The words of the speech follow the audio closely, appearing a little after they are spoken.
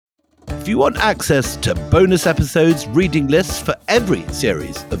If you want access to bonus episodes, reading lists for every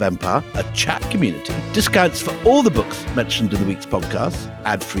series of Empire, a chat community, discounts for all the books mentioned in the week's podcast,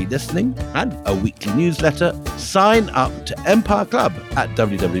 ad-free listening, and a weekly newsletter, sign up to Empire Club at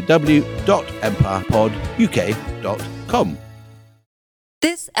www.empirepoduk.com.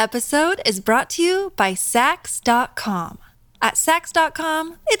 This episode is brought to you by Sax.com. At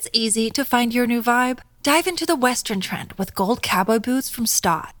Sax.com, it's easy to find your new vibe. Dive into the Western trend with gold cowboy boots from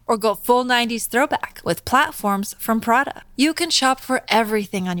Stott, or go full 90s throwback with platforms from Prada. You can shop for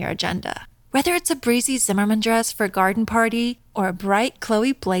everything on your agenda, whether it's a breezy Zimmermann dress for a garden party or a bright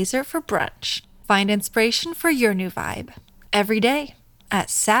Chloe blazer for brunch. Find inspiration for your new vibe every day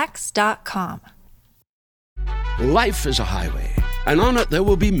at Sax.com. Life is a highway, and on it there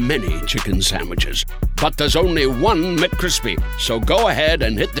will be many chicken sandwiches. But there's only one McCrispy. So go ahead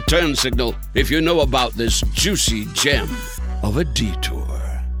and hit the turn signal if you know about this juicy gem of a detour.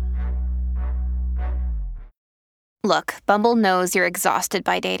 Look, Bumble knows you're exhausted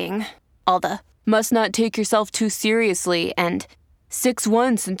by dating. All the, must not take yourself too seriously, and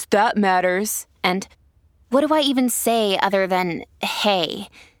 6'1" since that matters. And what do I even say other than, hey?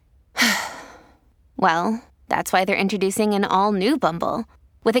 Well, that's why they're introducing an all-new Bumble.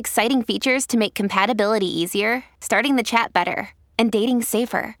 With exciting features to make compatibility easier, starting the chat better, and dating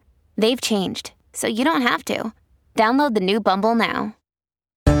safer. They've changed, so you don't have to. Download the new Bumble now.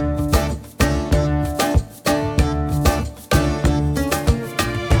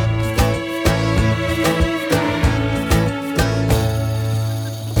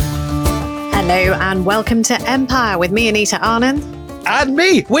 Hello and welcome to Empire with me, Anita Anand. And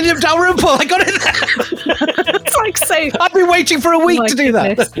me, William Dalrymple. I got it there. It's like so. I've been waiting for a week to do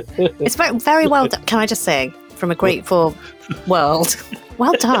that. It's very well done. Can I just say, from a grateful world,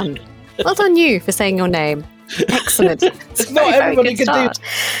 well done. Well done you for saying your name. Excellent. It's not everybody can do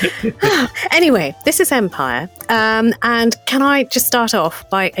it. Anyway, this is Empire. And can I just start off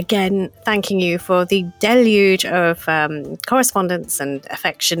by, again, thanking you for the deluge of correspondence and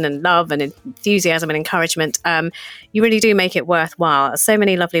affection and love and enthusiasm and encouragement. You really do make it worthwhile. So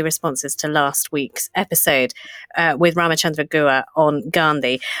many lovely responses to last week's episode with Ramachandra Gua on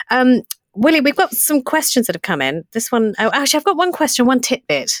Gandhi. Willie, we've got some questions that have come in. This one, actually, I've got one question, one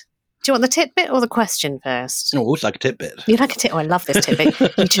tidbit. Do you want the tidbit or the question first? Oh, it's like a tidbit. You like a tidbit? Oh, I love this tidbit.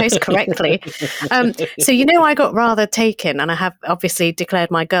 You chose correctly. So, I got rather taken, and I have obviously declared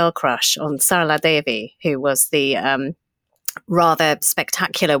my girl crush on Sarala Devi, who was the rather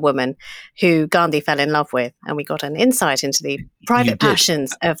spectacular woman who Gandhi fell in love with. And we got an insight into the private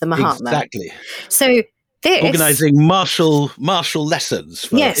passions of the Mahatma. Exactly. So, organising martial lessons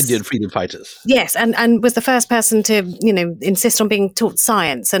for Indian freedom fighters. Yes, and was the first person to, insist on being taught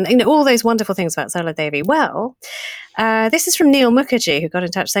science and all those wonderful things about Sarala Devi. Well, this is from Neil Mukherjee, who got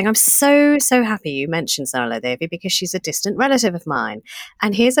in touch saying, I'm so happy you mentioned Sarala Devi because she's a distant relative of mine.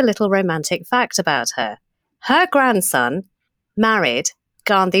 And here's a little romantic fact about her. Her grandson married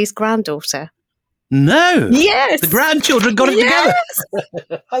Gandhi's granddaughter. No. Yes. The grandchildren got it together.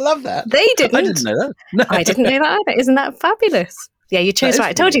 I love that. They didn't. I didn't know that. No. I didn't know that either. Isn't that fabulous? Yeah, you chose right.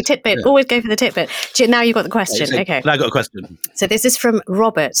 I told you, tidbit. Yeah. Always go for the tidbit. Now you've got the question. Okay. Now I got a question. So this is from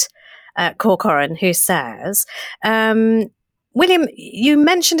Robert Corcoran, who says, William, you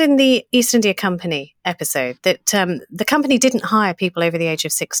mentioned in the East India Company episode that the company didn't hire people over the age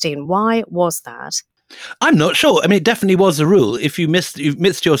of 16. Why was that? I'm not sure. I mean, it definitely was a rule. If you missed your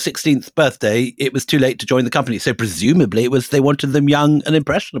 16th birthday, it was too late to join the company. So presumably it was they wanted them young and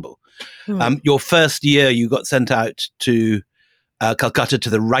impressionable. Your first year, you got sent out to Calcutta to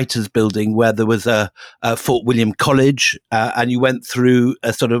the Writers' Building where there was a Fort William College, and you went through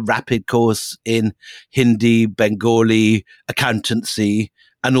a sort of rapid course in Hindi, Bengali, accountancy,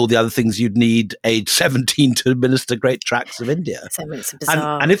 and all the other things you'd need age 17 to administer great tracts of India. So it's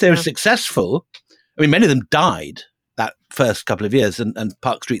bizarre. And if they were successful, I mean, many of them died that first couple of years, and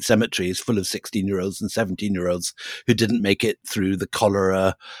Park Street Cemetery is full of 16-year-olds and 17-year-olds who didn't make it through the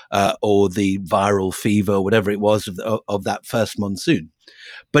cholera or the viral fever, or whatever it was of that first monsoon.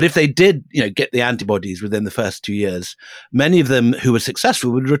 But if they did, get the antibodies within the first 2 years, many of them who were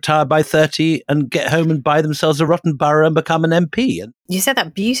successful would retire by 30 and get home and buy themselves a rotten borough and become an MP. You said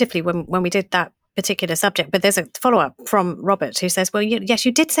that beautifully when we did that particular subject, but there's a follow-up from Robert who says, well, yes,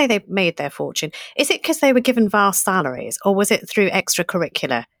 you did say they made their fortune. Is it because they were given vast salaries, or was it through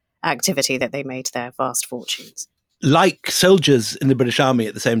extracurricular activity that they made their vast fortunes? Like soldiers in the British Army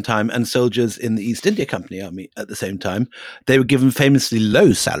at the same time and soldiers in the East India Company Army at the same time, they were given famously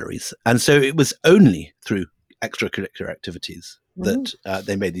low salaries. And so it was only through extracurricular activities that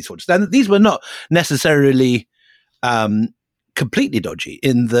they made these fortunes. And these were not necessarily completely dodgy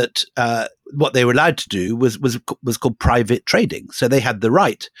in that what they were allowed to do was called private trading. So they had the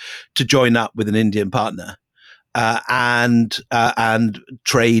right to join up with an Indian partner and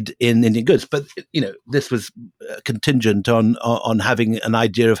trade in Indian goods. But this was contingent on having an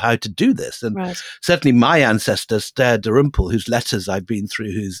idea of how to do this. And certainly my ancestor, Stair Dalrymple, whose letters I've been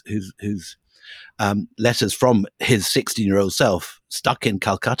through, whose letters from his 16-year-old self stuck in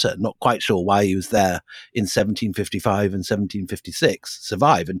Calcutta, not quite sure why he was there in 1755 and 1756,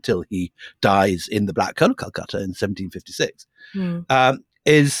 survive until he dies in the Black Hole of Calcutta in 1756,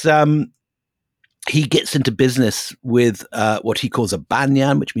 he gets into business with what he calls a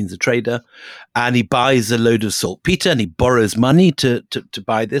banyan, which means a trader, and he buys a load of saltpeter and he borrows money to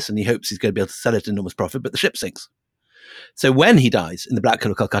buy this, and he hopes he's going to be able to sell it at enormous profit, but the ship sinks. So when he dies in the Black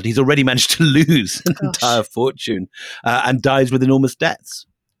Hole of Calcutta, he's already managed to lose an entire fortune and dies with enormous debts.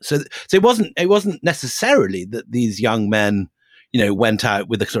 So it wasn't necessarily that these young men, went out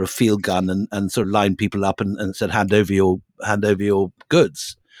with a sort of field gun and sort of lined people up and said, hand over your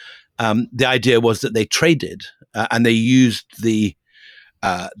goods. The idea was that they traded and they used the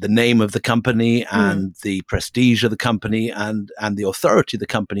name of the company and the prestige of the company and the authority of the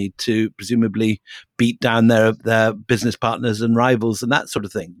company to presumably beat down their business partners and rivals and that sort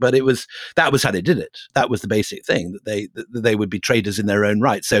of thing. But that was how they did it. That was the basic thing, that they would be traders in their own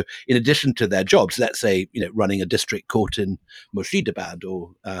right. So in addition to their jobs, let's say, running a district court in Murshidabad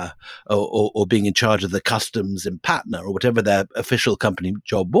or being in charge of the customs in Patna or whatever their official company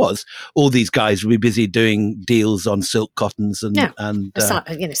job was, all these guys would be busy doing deals on silk cottons and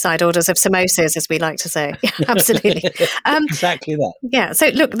side orders of samosas, as we like to say. Yeah, absolutely. Exactly that. Yeah. So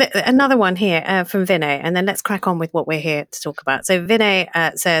look, another one here from Vinay, and then let's crack on with what we're here to talk about. So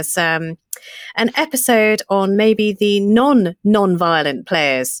Vinay says an episode on maybe the non-violent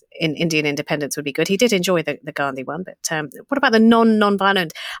players in Indian independence would be good. He did enjoy the Gandhi one, but what about the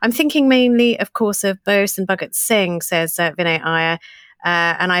non-violent? I'm thinking mainly, of course, of Bose and Bhagat Singh, says Vinay Iyer.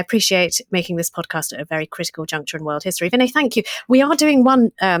 And I appreciate making this podcast at a very critical juncture in world history. Vinay, thank you. We are doing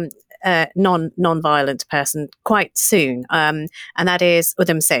one non-violent person quite soon, and that is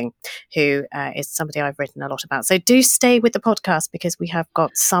Udham Singh, who is somebody I've written a lot about. So do stay with the podcast because we have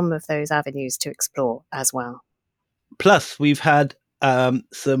got some of those avenues to explore as well. Plus, we've had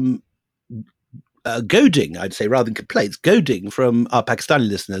some goading, I'd say, rather than complaints, goading from our Pakistani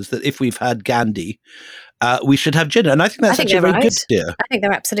listeners that if we've had Gandhi, we should have Jinnah. And I think that's actually a very good idea. I think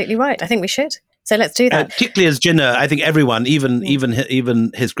they're absolutely right. I think we should. So let's do that. Particularly as Jinnah, I think everyone, even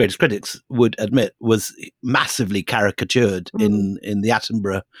his greatest critics, would admit was massively caricatured in the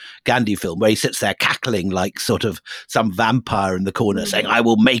Attenborough Gandhi film, where he sits there cackling like sort of some vampire in the corner, saying, "I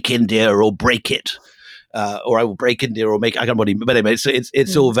will make India or break it." Or I will break India or make, I can't remember, but anyway, so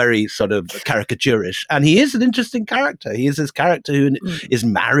it's all very sort of caricaturish. And he is an interesting character. He is this character who is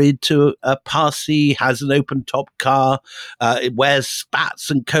married to a Parsi, has an open top car, wears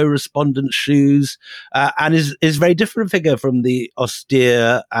spats and correspondence shoes, and is a very different figure from the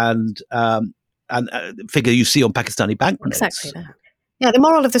austere and figure you see on Pakistani banknotes. Exactly that. Yeah, the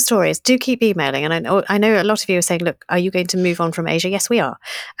moral of the story is do keep emailing. And I know a lot of you are saying, look, are you going to move on from Asia? Yes, we are.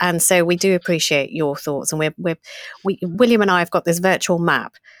 And so we do appreciate your thoughts. And William and I have got this virtual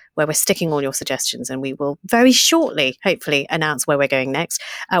map where we're sticking all your suggestions, and we will very shortly, hopefully, announce where we're going next.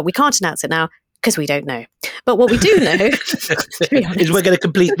 We can't announce it now because we don't know. But what we do know is we're going to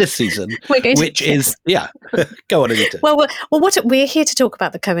complete this season, go on, Anita. Well, what we're here to talk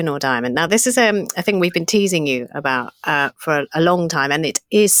about the Koh-i-Noor Diamond. Now, this is a thing we've been teasing you about for a long time, and it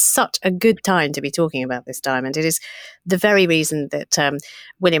is such a good time to be talking about this diamond. It is the very reason that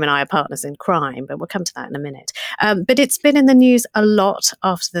William and I are partners in crime, but we'll come to that in a minute. But it's been in the news a lot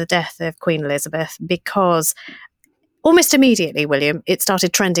after the death of Queen Elizabeth because almost immediately, William, it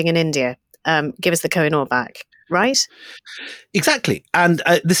started trending in India. Give us the Koh-i-Noor back, right? Exactly. And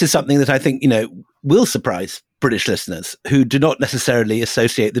this is something that I think, will surprise British listeners who do not necessarily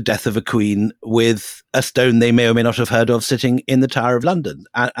associate the death of a queen with a stone they may or may not have heard of sitting in the Tower of London.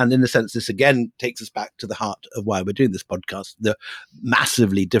 And in a sense, this again takes us back to the heart of why we're doing this podcast, the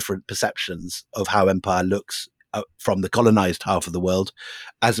massively different perceptions of how empire looks from the colonized half of the world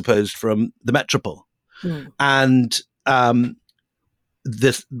as opposed from the metropole. And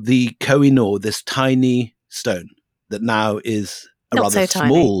the Koh-i-Noor, this tiny stone that now is rather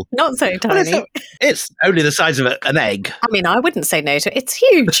small. Not so tiny. Well, it's only the size of an egg. I mean, I wouldn't say no to it. It's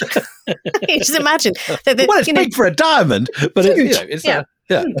huge. Just imagine. It's big for a diamond, but it's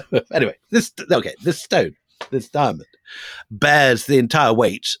anyway, this stone, this diamond, bears the entire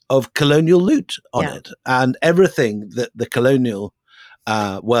weight of colonial loot on it, and everything that the colonial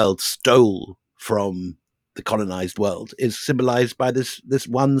world stole from the colonized world is symbolized by this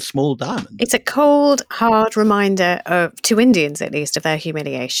one small diamond. It's a cold, hard reminder to Indians, at least, of their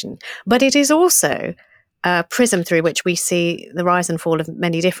humiliation. But it is also a prism through which we see the rise and fall of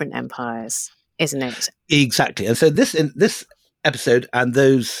many different empires, isn't it? Exactly. And so this episode and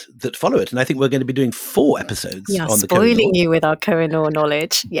those that follow it, and I think we're going to be doing 4 episodes on the Koh-i-Noor. Spoiling you with our Koh-i-Noor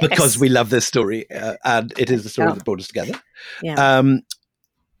knowledge. Yes. Because we love this story, and it is the story that brought us together. Yeah.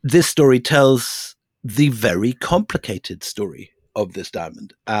 This story tells the very complicated story of this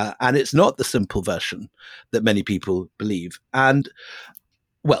diamond, and it's not the simple version that many people believe. And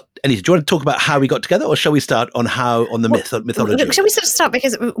well, Anita, do you want to talk about how we got together, or shall we start on the mythology? Shall we sort of start,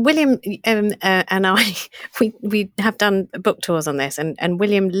 because William and I, we have done book tours on this, and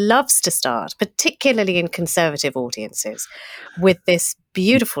William loves to start, particularly in conservative audiences, with this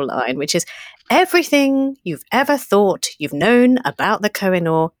beautiful line, which is, everything you've ever thought you've known about the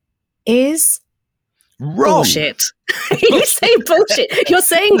Koh-i-Noor is wrong. Bullshit. You say bullshit. You're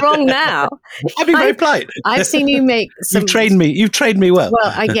saying wrong now. I've been very polite. I've seen you make some... You've trained me well.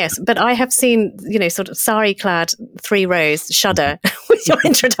 Well, yes, but I have seen, sort of sari-clad 3 rows shudder with your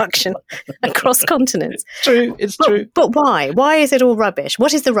introduction across continents. It's true. But why? Why is it all rubbish?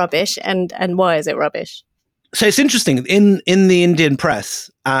 What is the rubbish, and why is it rubbish? So it's interesting, in the Indian press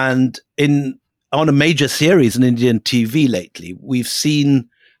and on a major series on Indian TV lately, we've seen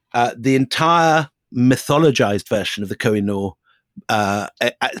the entire mythologized version of the Koh-i-Noor,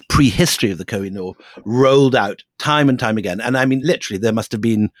 prehistory of the Koh-i-Noor, rolled out time and time again. And I mean, literally, there must have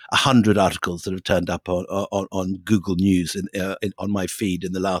been 100 articles that have turned up on Google News on my feed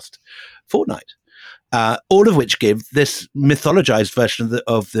in the last fortnight. All of which give this mythologized version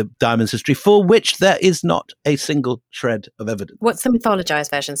of the diamond's history, for which there is not a single shred of evidence. What's the mythologized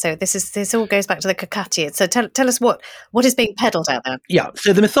version? So this all goes back to the Kakatiya. So tell us what is being peddled out there. Yeah,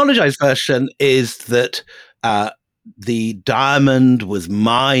 so the mythologized version is that the diamond was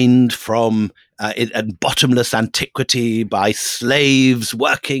mined from in bottomless antiquity by slaves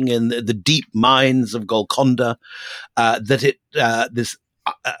working in the deep mines of Golconda. This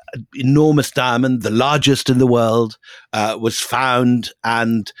enormous diamond, the largest in the world, was found,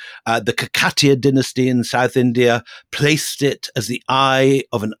 and the Kakatiya dynasty in South India placed it as the eye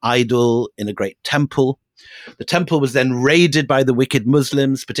of an idol in a great temple. The temple was then raided by the wicked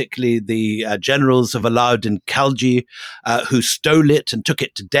Muslims, particularly the generals of Alauddin Khalji, who stole it and took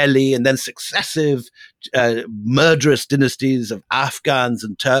it to Delhi, and then successive murderous dynasties of Afghans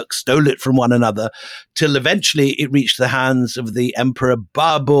and Turks stole it from one another, till eventually it reached the hands of the Emperor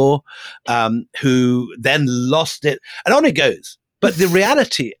Babur, who then lost it, and on it goes. But the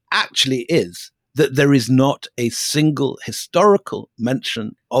reality actually is that there is not a single historical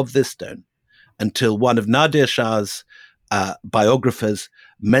mention of this stone until one of Nadir Shah's biographers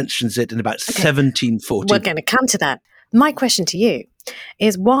mentions it in about 1740. We're going to come to that. My question to you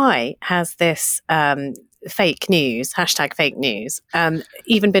is, why has this fake news, #fake news,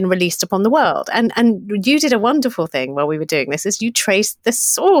 even been released upon the world? And you did a wonderful thing while we were doing this, is you traced the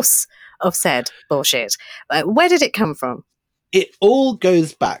source of said bullshit. Where did it come from? It all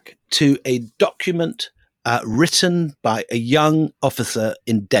goes back to a document written by a young officer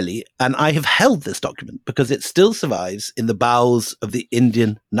in Delhi. And I have held this document because it still survives in the bowels of the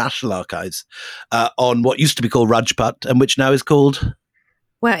Indian National Archives on what used to be called Rajpat and which now is called...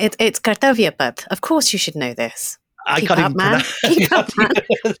 Well, it's Kartavyapat. Of course you should know this. I can't even pronounce it. Keep up, man.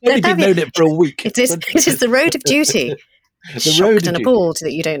 I've only been known it for a week. It is the road of duty. Shocked and appalled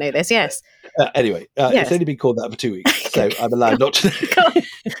that you don't know this, yes. Anyway, yes. It's only been called that for 2 weeks, so I'm allowed not to.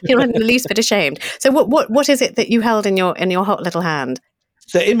 You're not in the least bit ashamed. So what is it that you held in your hot little hand?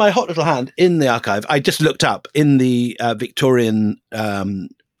 So in my hot little hand, in the archive, I just looked up in the Victorian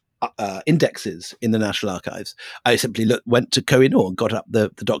indexes in the National Archives. I simply went to Koh-i-Noor and got up the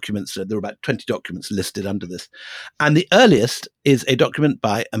documents. There were about 20 documents listed under this. And the earliest is a document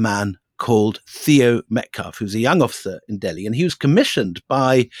by a man called Theo Metcalfe, who's a young officer in Delhi. And he was commissioned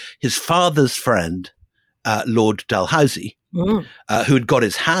by his father's friend, Lord Dalhousie, who had got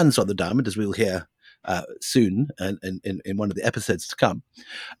his hands on the diamond, as we'll hear soon in one of the episodes to come,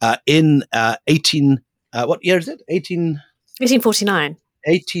 in what year is it? 1849.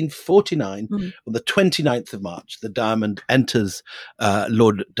 1849, on the 29th of March, the diamond enters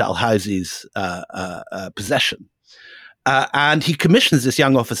Lord Dalhousie's possession. And he commissions this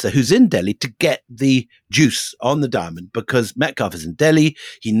young officer who's in Delhi to get the juice on the diamond, because Metcalfe is in Delhi.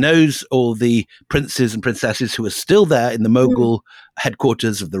 He knows all the princes and princesses who are still there in the Mughal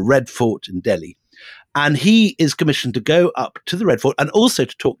headquarters of the Red Fort in Delhi. And he is commissioned to go up to the Red Fort and also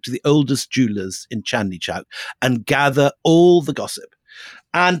to talk to the oldest jewelers in Chandni Chowk and gather all the gossip.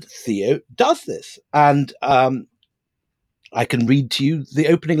 And Theo does this. And I can read to you the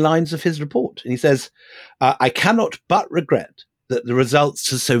opening lines of his report. And he says, I cannot but regret that the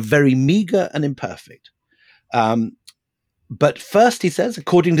results are so very meagre and imperfect. But first, he says,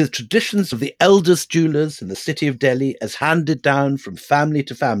 according to the traditions of the eldest jewelers in the city of Delhi, as handed down from family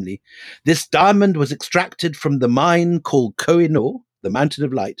to family, this diamond was extracted from the mine called Koh-i-Noor, the Mountain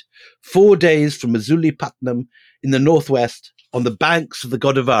of Light, 4 days from Mazuli-Patnam in the northwest, on the banks of the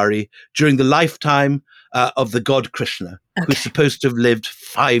Godavari, during the lifetime of the god Krishna, who's supposed to have lived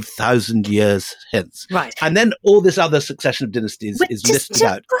 5,000 years hence. Right. And then all this other succession of dynasties is listed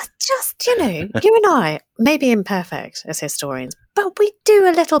out. Just, you and I may be imperfect as historians, but we do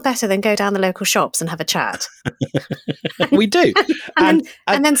a little better than go down the local shops and have a chat. We do. and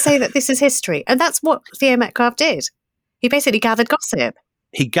then say that this is history. And that's what Theo Metcalfe did. He basically gathered gossip.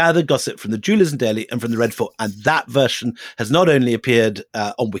 He gathered gossip from the jewelers in Delhi and from the Red Fort, and that version has not only appeared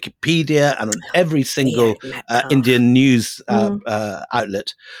on Wikipedia and on every single Indian news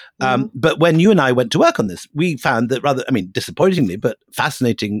outlet, but when you and I went to work on this, we found that disappointingly, but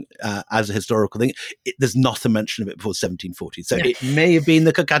fascinating as a historical thing, there's not a mention of it before 1740. So it may have been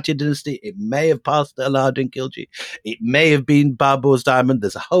the Kakatiya dynasty, it may have passed the Alauddin Khilji, it may have been Babur's diamond.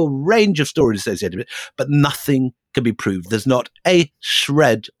 There's a whole range of stories associated with it, but nothing can be proved. There's not a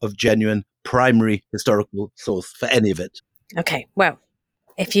shred of genuine primary historical source for any of it. Okay, well,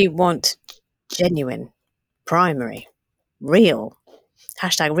 if you want genuine, primary, real,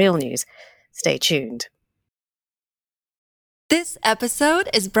 #real news, stay tuned. This episode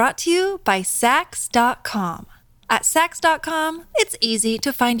is brought to you by Saks.com. At Saks.com, it's easy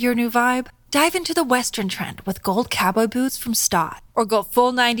to find your new vibe. Dive into the Western trend with gold cowboy boots from Stott, or go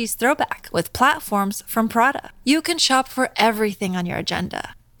full 90s throwback with platforms from Prada. You can shop for everything on your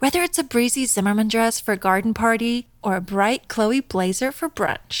agenda, whether it's a breezy Zimmermann dress for a garden party or a bright Chloe blazer for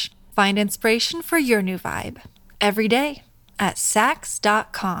brunch. Find inspiration for your new vibe every day at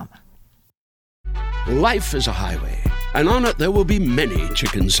Saks.com. Life is a highway, and on it there will be many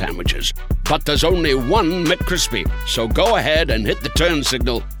chicken sandwiches. But there's only one McCrispy. So go ahead and hit the turn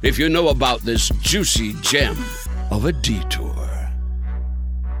signal if you know about this juicy gem of a detour.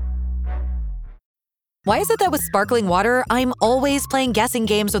 Why is it that with sparkling water, I'm always playing guessing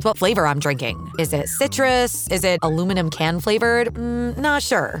games with what flavor I'm drinking? Is it citrus? Is it aluminum can flavored? Not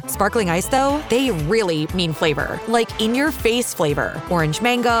sure. Sparkling ice, though, they really mean flavor. Like in-your-face flavor. Orange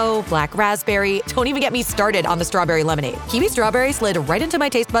mango, black raspberry. Don't even get me started on the strawberry lemonade. Kiwi Strawberry slid right into my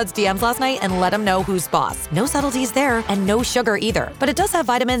taste buds DMs last night and let them know who's boss. No subtleties there, and no sugar either. But it does have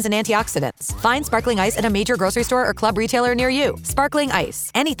vitamins and antioxidants. Find sparkling ice at a major grocery store or club retailer near you. Sparkling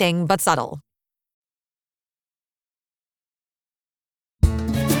ice. Anything but subtle.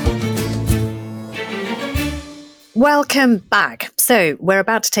 Welcome back. So we're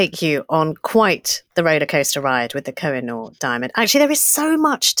about to take you on quite the roller coaster ride with the Koh-i-Noor Diamond. Actually, there is so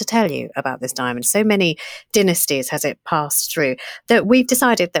much to tell you about this diamond. So many dynasties has it passed through that we've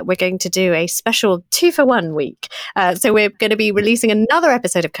decided that we're going to do a special 2-for-1 week. So we're going to be releasing another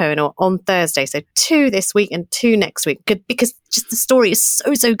episode of Koh-i-Noor on Thursday. So 2 this week and 2 next week, because just the story is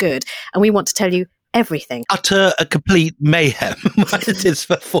so good. And we want to tell you everything. Utter a complete mayhem as it is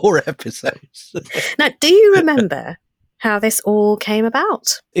for 4 episodes. Now, do you remember how this all came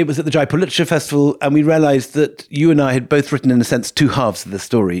about? It was at the Jaipur Literature Festival, and we realised that you and I had both written, in a sense, 2 halves of the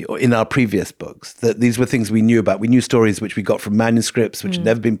story or in our previous books, that these were things we knew about. We knew stories which we got from manuscripts, which had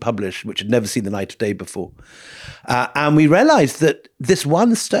never been published, which had never seen the light of day before. And we realised that this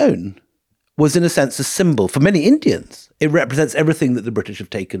one stone was, in a sense, a symbol for many Indians. It represents everything that the British have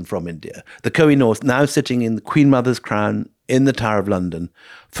taken from India. The Koh-i-Noor, now sitting in the Queen Mother's crown in the Tower of London,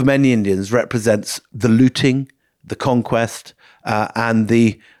 for many Indians represents the looting, the conquest, and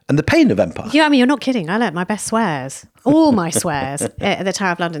the pain of empire. Yeah, I mean, you're not kidding. I learnt my best swears, all my swears, at the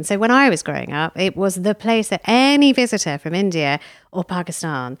Tower of London. So when I was growing up, it was the place that any visitor from India or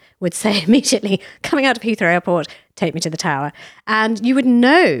Pakistan would say immediately, coming out of Heathrow Airport, take me to the Tower. And you would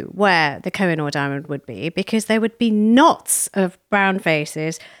know where the Koh-i-Noor Diamond would be, because there would be knots of brown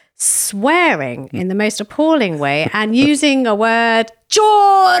faces swearing in the most appalling way and using a word,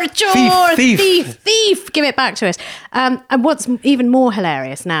 Chor, thief, give it back to us. And what's even more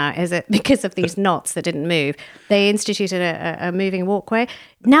hilarious now is that because of these knots that didn't move, they instituted a moving walkway.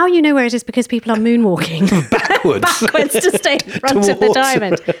 Now you know where it is, because people are moonwalking backwards to stay in front of the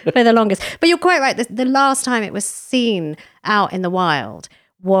diamond for the longest. But you're quite right. The last time it was seen out in the wild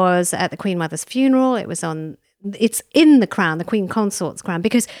was at the Queen Mother's funeral. It's in the crown, the Queen Consort's crown,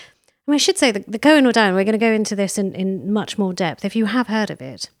 because I should say the Koh-i-Noor Diamond, we're going to go into this in much more depth. If you have heard of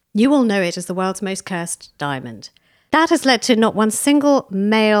it, you will know it as the world's most cursed diamond. That has led to not one single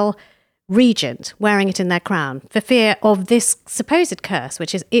male regent wearing it in their crown for fear of this supposed curse,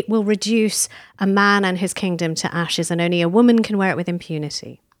 which is it will reduce a man and his kingdom to ashes, and only a woman can wear it with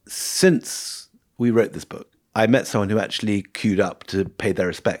impunity. Since we wrote this book, I met someone who actually queued up to pay their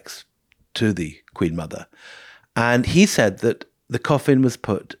respects to the Queen Mother. And he said that the coffin was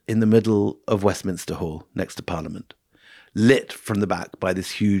put in the middle of Westminster Hall next to Parliament, lit from the back by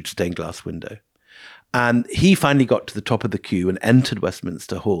this huge stained glass window. And he finally got to the top of the queue and entered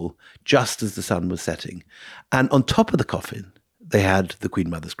Westminster Hall just as the sun was setting. And on top of the coffin, they had the Queen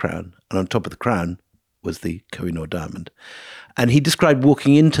Mother's crown. And on top of the crown was the Koh-i-Noor Diamond. And he described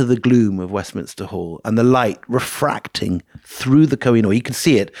walking into the gloom of Westminster Hall and the light refracting through the Koh-i-Noor. You could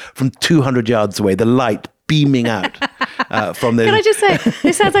see it from 200 yards away, the light beaming out from the... Can I just say,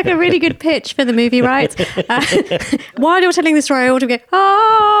 this sounds like a really good pitch for the movie, right? While you're telling the story, I ought to go,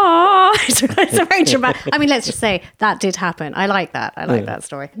 it's very dramatic. I mean, let's just say that did happen. I like that. I like that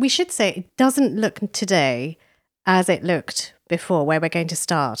story. We should say it doesn't look today as it looked before, where we're going to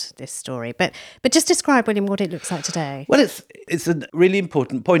start this story. But just describe, William, what it looks like today. Well, it's a really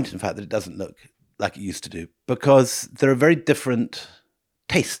important point, in fact, that it doesn't look like it used to do, because there are very different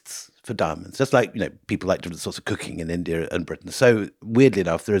tastes for diamonds, just like, people like different sorts of cooking in India and Britain. So weirdly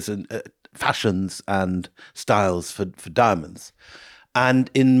enough, there is fashions and styles for diamonds. And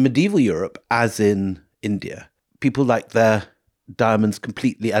in medieval Europe, as in India, people like their diamonds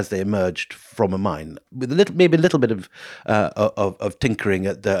completely as they emerged from a mine, with maybe a little bit of tinkering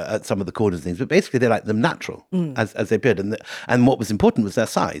at some of the corners and things, but basically they like them natural as they appeared. And what was important was their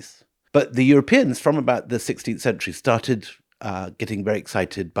size. But the Europeans from about the 16th century started getting very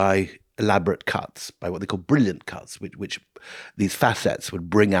excited by elaborate cuts, by what they call brilliant cuts, which these facets would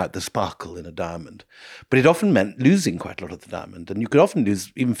bring out the sparkle in a diamond. But it often meant losing quite a lot of the diamond, and you could often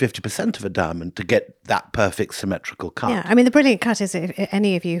lose even 50% of a diamond to get that perfect symmetrical cut. Yeah, I mean, the brilliant cut is, if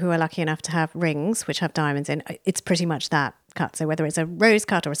any of you who are lucky enough to have rings which have diamonds in, it's pretty much that cut. So whether it's a rose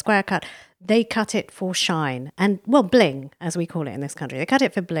cut or a square cut, they cut it for shine and, well, bling, as we call it in this country. They cut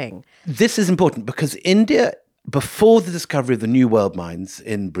it for bling. This is important because India, before the discovery of the New World mines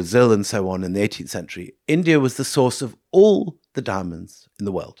in Brazil and so on in the 18th century, India was the source of all the diamonds in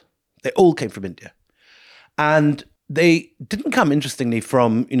the world. They all came from India. And they didn't come, interestingly,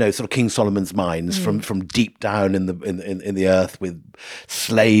 from, sort of King Solomon's mines, from deep down in the earth, with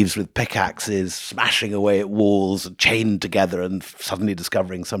slaves with pickaxes smashing away at walls and chained together and suddenly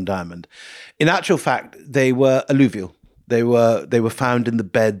discovering some diamond. In actual fact, they were alluvial. They were found in the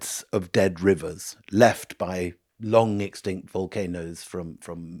beds of dead rivers left by long extinct volcanoes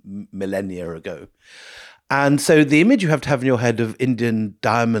from millennia ago. And so the image you have to have in your head of Indian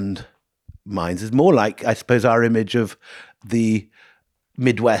diamond mines is more like, I suppose, our image of the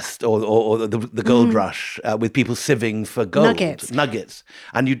Midwest or the gold rush, with people sieving for gold. Nuggets.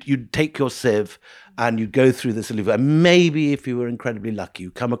 And you'd take your sieve and you'd go through this alluvial. And maybe if you were incredibly lucky,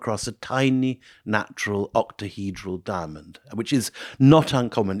 you come across a tiny, natural, octahedral diamond, which is not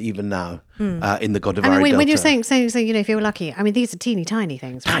uncommon even now in the Godavari Delta. When you're saying, if you were lucky, I mean, these are teeny tiny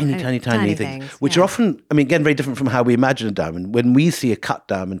things, right? Tiny things, which are often, again, very different from how we imagine a diamond. When we see a cut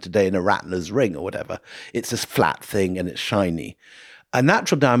diamond today in a Ratner's ring or whatever, it's this flat thing and it's shiny. A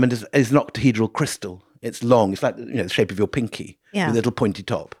natural diamond is an octahedral crystal. It's long. It's like the shape of your pinky with a little pointy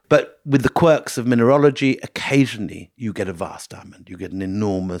top. But with the quirks of mineralogy, occasionally you get a vast diamond. You get an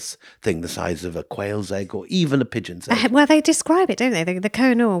enormous thing the size of a quail's egg or even a pigeon's egg. Well, they describe it, don't they? The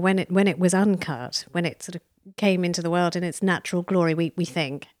Koh-i-Noor, when it was uncut, when it sort of came into the world in its natural glory, we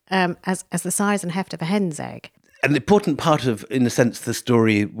think, as the size and heft of a hen's egg. An important part of, in a sense, the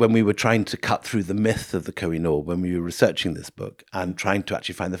story when we were trying to cut through the myth of the Koh-i-Noor, when we were researching this book and trying to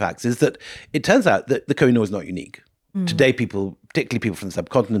actually find the facts, is that it turns out that the Koh-i-Noor is not unique. Today, people, particularly people from the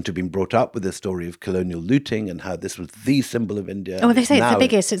subcontinent, have been brought up with the story of colonial looting and how this was the symbol of India. Oh, they say it's the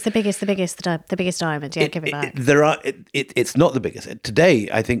biggest. It's the biggest diamond. Yeah, give it back. It's not the biggest. Today,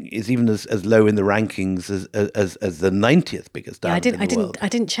 I think, is even as low in the rankings as the 90th biggest diamond in the world. I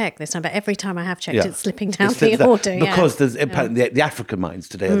didn't check this time, but every time I have checked, it's slipping down the order. Because there's apparently the African mines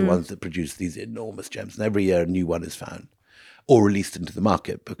today are the ones that produce these enormous gems, and every year a new one is found or released into the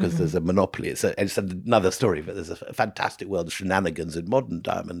market because there's a monopoly. It's another story, but there's a fantastic world of shenanigans in modern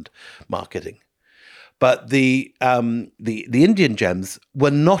diamond marketing. But the Indian gems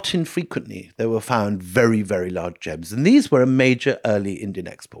were not infrequently. They were found very, very large gems. And these were a major early Indian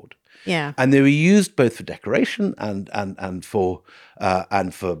export. Yeah. And they were used both for decoration and for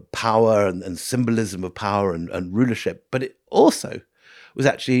power and symbolism of power and rulership. But it also was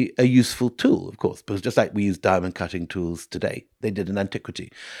actually a useful tool, of course, because just like we use diamond cutting tools today, they did in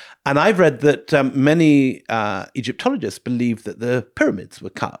antiquity. And I've read that many Egyptologists believe that the pyramids were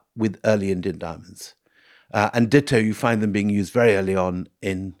cut with early Indian diamonds. And ditto, you find them being used very early on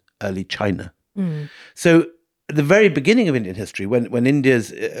in early China. So at the very beginning of Indian history, when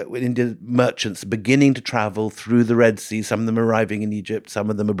India's merchants are beginning to travel through the Red Sea, some of them arriving in Egypt, some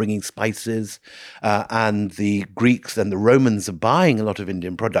of them are bringing spices, and the Greeks and the Romans are buying a lot of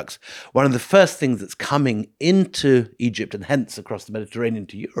Indian products. One of the first things that's coming into Egypt and hence across the Mediterranean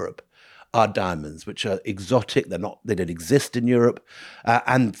to Europe are diamonds, which are exotic. They don't exist in Europe,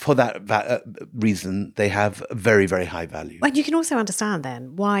 and for that reason, they have very, very high value. And you can also understand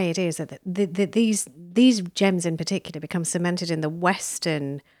then why it is that these gems in particular become cemented in the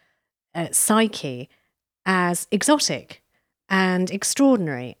Western psyche as exotic and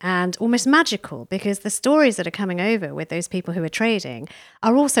extraordinary and almost magical, because the stories that are coming over with those people who are trading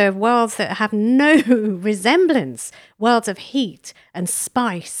are also of worlds that have no resemblance, worlds of heat and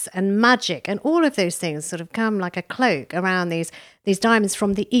spice and magic, and all of those things sort of come like a cloak around these diamonds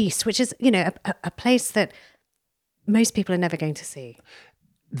from the East, which is, a place that most people are never going to see.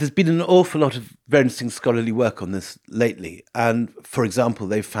 There's been an awful lot of very interesting scholarly work on this lately. And for example,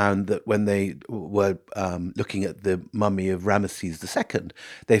 they found that when they were looking at the mummy of Ramesses II,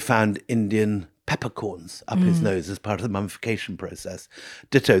 they found Indian peppercorns up his nose as part of the mummification process.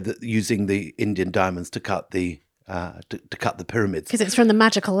 Ditto, that using the Indian diamonds to cut the pyramids. Because it's from the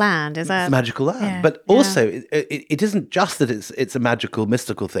magical land, is that? It's magical land. Yeah, but also, it isn't just that it's a magical,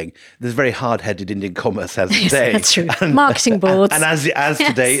 mystical thing. There's very hard-headed Indian commerce as today. That's true. Marketing boards. And as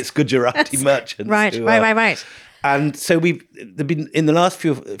today, it's Gujarati merchants. Right. And so there've been, in the last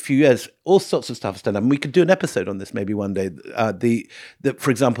few years, all sorts of stuff has done. And we could do an episode on this maybe one day.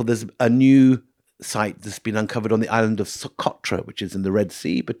 For example, there's a new site that's been uncovered on the island of Socotra, which is in the Red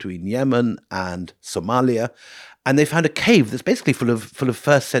Sea between Yemen and Somalia. And they found a cave that's basically full of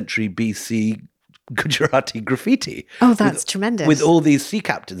 1st century BC Gujarati graffiti. Oh, that's tremendous. With all these sea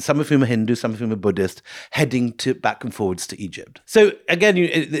captains, some of whom are Hindu, some of whom are Buddhist, heading back and forwards to Egypt. So again,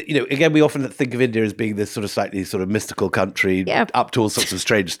 again, we often think of India as being this sort of slightly sort of mystical country, up to all sorts of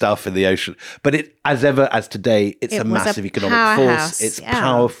strange stuff in the ocean. But as today, it's a massive economic force. It's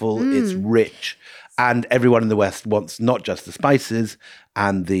powerful. It's rich. And everyone in the West wants not just the spices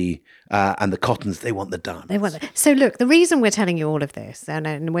and the cottons, they want the diamonds. So look, the reason we're telling you all of this,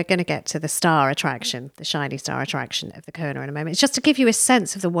 and we're going to get to the star attraction, the shiny star attraction of the Koh-i-Noor in a moment, it's just to give you a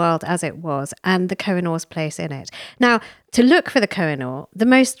sense of the world as it was and the Koh-i-Noor's place in it. Now, to look for the Koh-i-Noor, the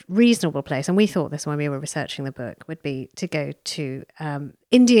most reasonable place, and we thought this when we were researching the book, would be to go to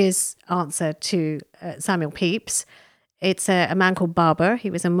India's answer to Samuel Pepys. It's a man called Babur. He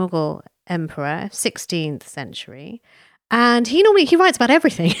was a Mughal emperor, 16th century. And he writes about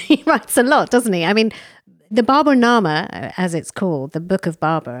everything. He writes a lot, doesn't he? I mean, the Baburnama, as it's called, the Book of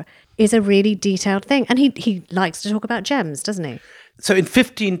Babur, is a really detailed thing. And he likes to talk about gems, doesn't he? So in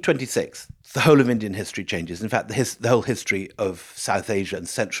 1526, the whole of Indian history changes. In fact, the whole history of South Asia and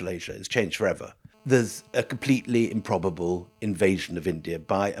Central Asia has changed forever. There's a completely improbable invasion of India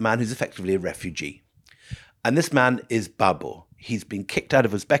by a man who's effectively a refugee. And this man is Babur. He's been kicked out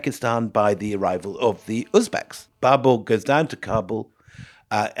of Uzbekistan by the arrival of the Uzbeks. Babur goes down to Kabul,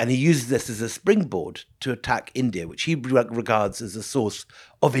 and he uses this as a springboard to attack India, which he regards as a source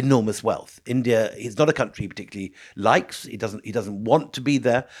of enormous wealth. India is not a country he particularly likes. He doesn't want to be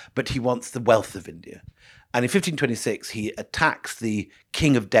there, but he wants the wealth of India. And in 1526, he attacks the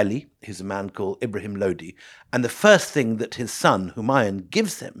king of Delhi, who's a man called Ibrahim Lodi. And the first thing that his son, Humayun,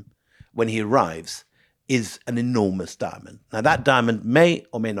 gives him when he arrives is an enormous diamond. Now, that diamond may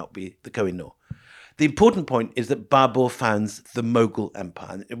or may not be the Koh-i-Noor. The important point is that Babur founds the Mughal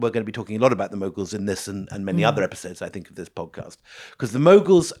Empire. And we're going to be talking a lot about the Mughals in this and many other episodes, I think, of this podcast, because the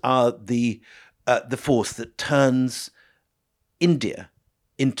Mughals are the force that turns India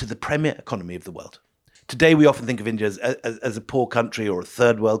into the premier economy of the world. Today, we often think of India as a poor country or a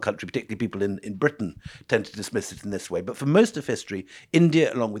third world country, particularly people in Britain tend to dismiss it in this way. But for most of history,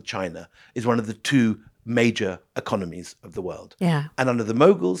 India, along with China, is one of the two major economies of the world. Yeah. And under the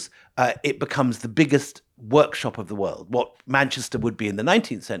Mughals, it becomes the biggest workshop of the world. What Manchester would be in the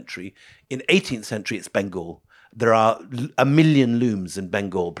 19th century, in 18th century, it's Bengal. There are 1 million looms in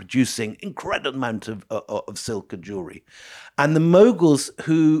Bengal producing incredible amount of silk and jewelry. And the Mughals,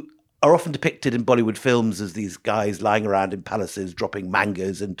 who are often depicted in Bollywood films as these guys lying around in palaces, dropping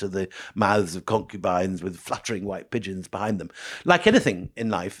mangoes into the mouths of concubines with fluttering white pigeons behind them. Like anything in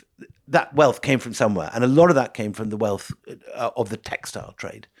life, that wealth came from somewhere, and a lot of that came from the wealth of the textile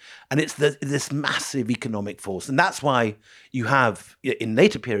trade. And it's this massive economic force. And that's why you have, in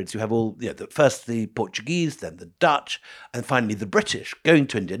later periods, you have all, first the Portuguese, then the Dutch, and finally the British going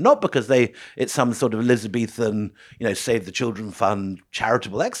to India. Not because it's some sort of Elizabethan, Save the Children Fund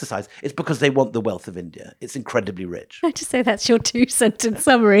charitable exercise. It's because they want the wealth of India. It's incredibly rich. I just say that's your 2-sentence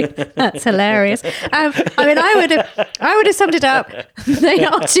summary. That's hilarious. I would have summed it up. They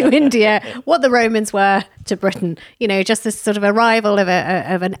are to India what the Romans were to Britain. Just this sort of arrival of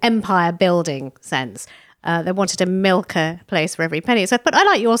an empire building sense. They wanted to milk a place for every penny. So, but I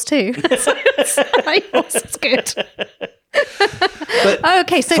like yours too. I like yours. It's good. But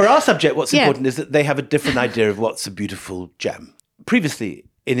okay, so for our subject, what's important is that they have a different idea of what's a beautiful gem. Previously,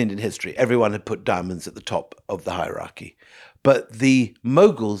 in Indian history, everyone had put diamonds at the top of the hierarchy. But the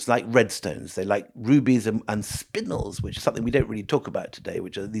Mughals like red stones. They like rubies and spinels, which is something we don't really talk about today,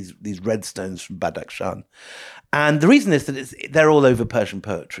 which are these red stones from Badakhshan. And the reason is that they're all over Persian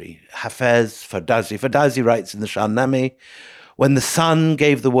poetry. Hafez, Ferdowsi writes in the Shahnameh, when the sun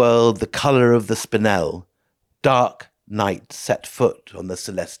gave the world the colour of the spinel, dark night set foot on the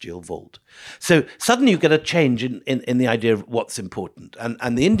celestial vault. So suddenly you get a change in the idea of what's important.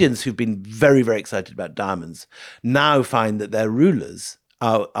 And the Indians who've been very, very excited about diamonds now find that their rulers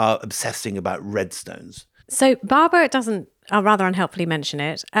are obsessing about red stones. So Babur doesn't, rather unhelpfully mention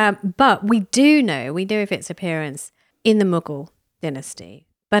it, but we do of its appearance in the Mughal dynasty.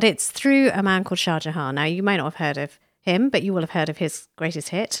 But it's through a man called Shah Jahan. Now, you may not have heard of him, but you will have heard of his greatest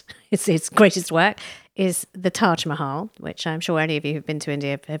hit. His greatest work is the Taj Mahal, which I'm sure any of you who've been to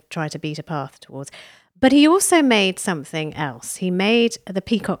India have tried to beat a path towards. But he also made something else. He made the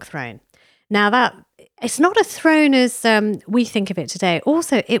Peacock Throne. Now, it's not a throne as we think of it today.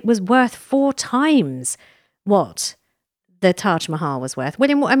 Also, it was worth 4 times what the Taj Mahal was worth.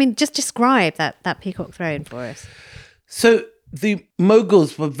 William, just describe that Peacock Throne for us. So the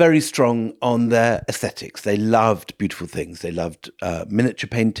Mughals were very strong on their aesthetics. They loved beautiful things. They loved miniature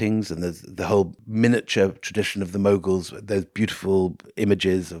paintings, and there's the whole miniature tradition of the Mughals, those beautiful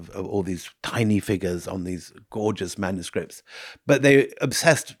images of all these tiny figures on these gorgeous manuscripts. But they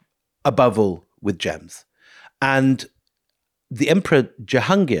obsessed above all with gems. And the Emperor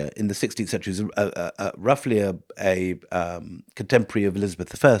Jahangir in the 16th century is roughly a contemporary of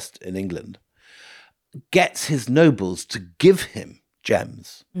Elizabeth I in England, gets his nobles to give him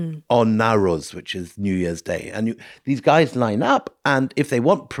gems on Nowruz, which is New Year's Day. And these guys line up, and if they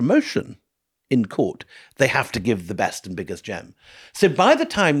want promotion in court, they have to give the best and biggest gem. So by the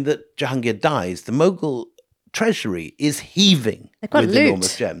time that Jahangir dies, the Mughal treasury is heaving with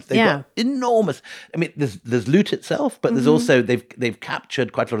enormous gems. They've got enormous. There's loot itself, but there's also they've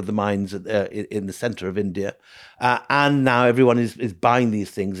captured quite a lot of the mines in the center of India, and now everyone is buying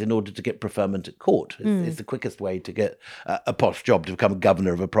these things in order to get preferment at court. It's the quickest way to get a posh job, to become a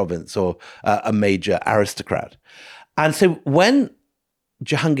governor of a province or a major aristocrat. And so when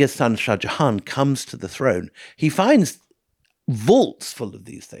Jahangir's son Shah Jahan comes to the throne, he finds vaults full of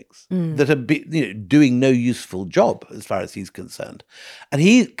these things that are doing no useful job as far as he's concerned. And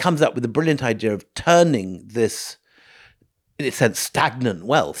he comes up with a brilliant idea of turning this, in a sense, stagnant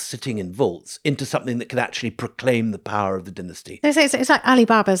wealth sitting in vaults into something that can actually proclaim the power of the dynasty. It's like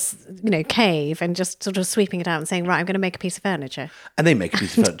Alibaba's, cave, and just sort of sweeping it out and saying, right, I'm going to make a piece of furniture. And they make a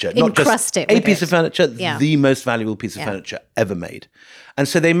piece of furniture. Not just a piece of furniture, the most valuable piece of furniture ever made. And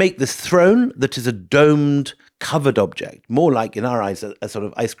so they make this throne that is a domed, covered object, more like, in our eyes, a sort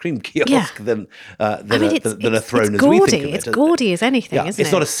of ice cream kiosk than a throne as we think of it. It's gaudy as anything, isn't it?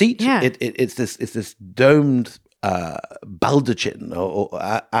 It's not a seat. Yeah. It's this domed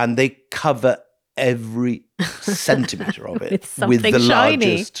baldachin, and they cover every centimetre of it with the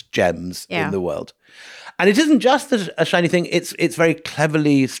largest gems in the world. And it isn't just a shiny thing, it's very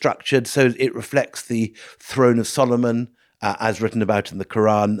cleverly structured, so it reflects the throne of Solomon as written about in the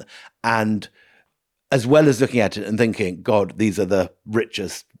Quran. And as well as looking at it and thinking, God, these are the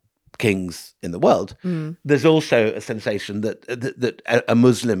richest kings in the world, there's also a sensation that a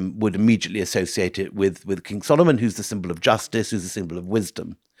Muslim would immediately associate it with King Solomon, who's the symbol of justice, who's the symbol of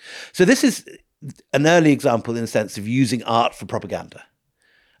wisdom. So this is an early example, in a sense, of using art for propaganda.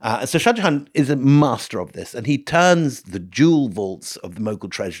 So Shah Jahan is a master of this, and he turns the jewel vaults of the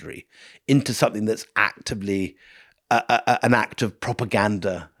Mughal treasury into something that's actively an act of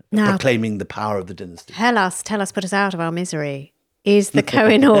propaganda, proclaiming the power of the dynasty. Tell us, put us out of our misery. Is the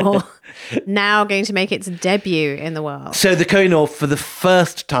Koh-i-Noor now going to make its debut in the world? So the Koh-i-Noor, for the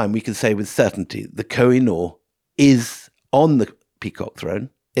first time, we can say with certainty, the Koh-i-Noor is on the Peacock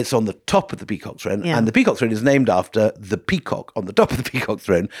Throne. It's on the top of the peacock throne, and the peacock throne is named after the peacock on the top of the peacock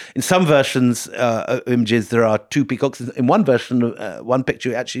throne. In some versions, images, there are 2 peacocks. In one version, one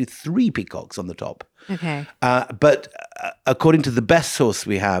picture, actually 3 peacocks on the top. Okay. But according to the best source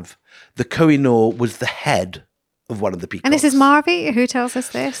we have, the Koh-i-Noor was the head of one of the peacocks. And this is Marvey who tells us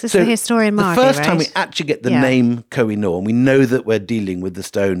this? This is the historian Marvey, the first right? time we actually get the name Koh-i-Noor, and we know that we're dealing with the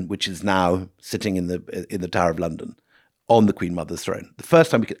stone which is now sitting in the Tower of London, on the Queen Mother's throne. The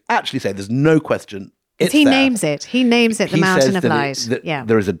first time we could actually say, there's no question, it's he there. names it. He names it the Mountain of Light.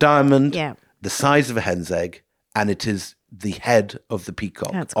 There is a diamond, Yeah. the size of a hen's egg, and it is the head of the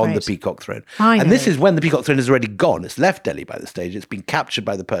peacock on the peacock throne. Finally. And this is when the peacock throne has already gone. It's left Delhi by this stage. It's been captured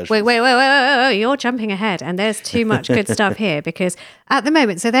by the Persians. Wait. You're jumping ahead. And there's too much good stuff here because at the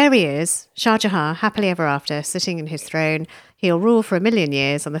moment, so there he is, Shah Jahan, happily ever after, sitting in his throne. He'll rule for 1,000,000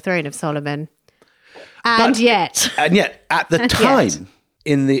 years on the throne of Solomon. And yet, at the time,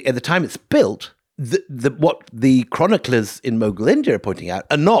 at the time it's built, what the chroniclers in Mughal India are pointing out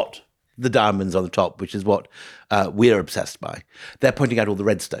are not the diamonds on the top, which is what we're obsessed by. They're pointing out all the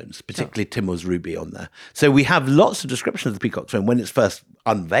red stones, particularly Timur's ruby on there. So we have lots of description of the peacock throne when it's first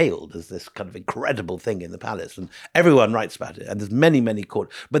unveiled as this kind of incredible thing in the palace, and everyone writes about it. And there's many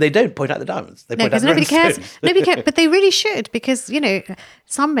court, but they don't point out the diamonds. They point out the red stones. Nobody cares, but they really should, because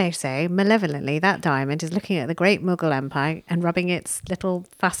some may say malevolently that diamond is looking at the great Mughal Empire and rubbing its little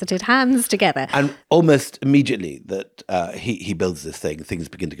faceted hands together. And almost immediately that he builds this thing, things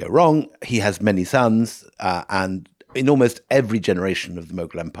begin to go wrong. He has many sons, and in almost every generation of the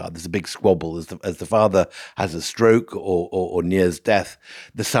Mughal Empire, there's a big squabble as the father has a stroke or nears death.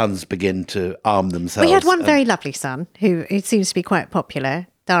 The sons begin to arm themselves. We had one very lovely son who it seems to be quite popular,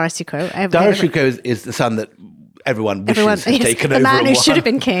 Dara Shikoh. Dara Shikoh is the son that everyone wishes had taken over. The man who should have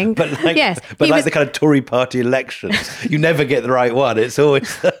been king. But like the kind of Tory party elections, you never get the right one. It's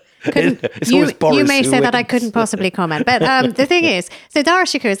always... always Boris you may say wins. that I couldn't possibly comment, but the thing is, so Dara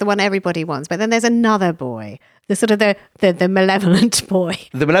Shikoh is the one everybody wants, but then there's another boy, the sort of the malevolent boy.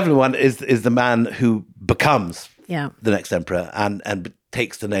 The malevolent one is the man who becomes the next emperor and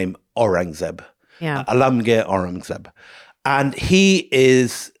takes the name Aurangzeb, Alamgir Aurangzeb, and he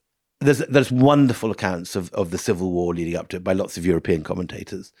is. There's wonderful accounts of the civil war leading up to it by lots of European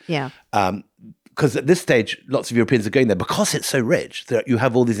commentators. Yeah. Because at this stage, lots of Europeans are going there because it's so rich that you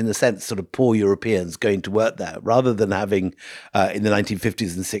have all these, in a sense, sort of poor Europeans going to work there, rather than having in the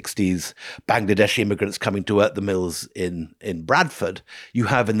 1950s and 60s Bangladeshi immigrants coming to work the mills in Bradford. You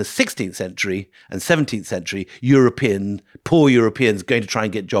have in the 16th century and 17th century poor Europeans going to try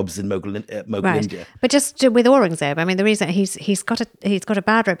and get jobs in Mughal India. But just with Aurangzeb, I mean, the reason he's got a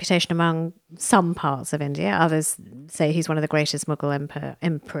bad reputation among some parts of India. Others say he's one of the greatest Mughal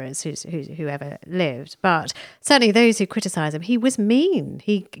emperors who ever lived, but certainly those who criticize him, he was mean.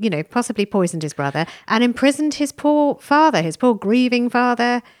 He, possibly poisoned his brother and imprisoned his poor grieving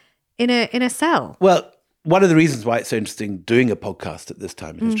father in a cell. Well, one of the reasons why it's so interesting doing a podcast at this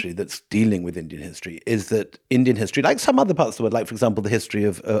time in history that's dealing with Indian history is that Indian history, like some other parts of the world, like for example the history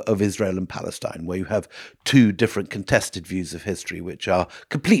of Israel and Palestine, where you have 2 different contested views of history which are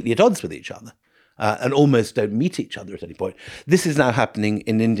completely at odds with each other. And almost don't meet each other at any point. This is now happening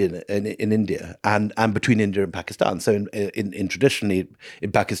in India and between India and Pakistan. So in traditionally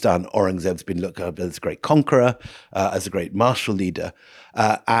in Pakistan, Aurangzeb's been looked at as a great conqueror, as a great martial leader,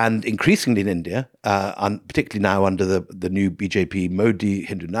 and increasingly in India, particularly now under the new BJP Modi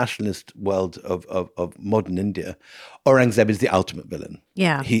Hindu nationalist world of modern India, Aurangzeb is the ultimate villain.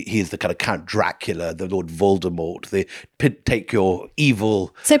 Yeah, he is the kind of Count Dracula, the Lord Voldemort. Take your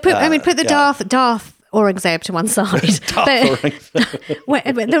evil. So put the Darth Aurangzeb to one side. The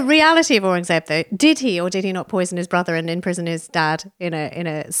reality of Aurangzeb, though, did he or did he not poison his brother and imprison his dad in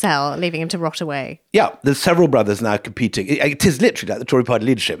a cell, leaving him to rot away? Yeah, there's several brothers now competing. It is literally like the Tory party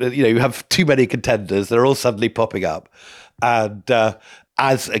leadership. You have too many contenders; they're all suddenly popping up, and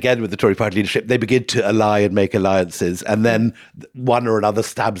as again with the Tory party leadership, they begin to ally and make alliances, and then one or another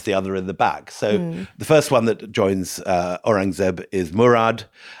stabs the other in the back. So the first one that joins Aurangzeb is Murad,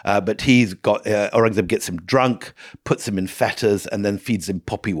 but Aurangzeb gets him drunk, puts him in fetters, and then feeds him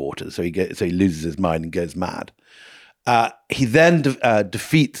poppy water, so he loses his mind and goes mad. He then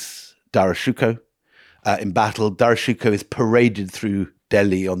defeats Dara Shikoh in battle. Dara Shikoh is paraded through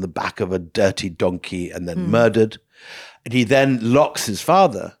Delhi on the back of a dirty donkey and then murdered. And he then locks his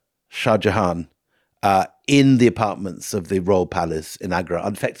father, Shah Jahan, in the apartments of the royal palace in Agra,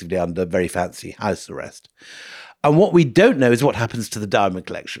 effectively under very fancy house arrest. And what we don't know is what happens to the diamond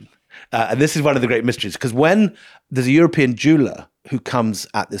collection. And this is one of the great mysteries, because when there's a European jeweler who comes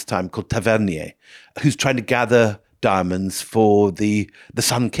at this time called Tavernier, who's trying to gather diamonds for the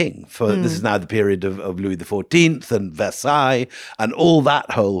Sun King. This is now the period of Louis XIV and Versailles and all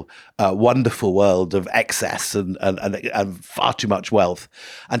that whole wonderful world of excess and far too much wealth.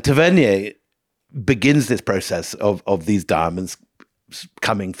 And Tavernier begins this process of these diamonds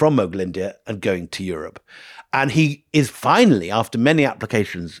coming from Mughal India and going to Europe. And he is finally, after many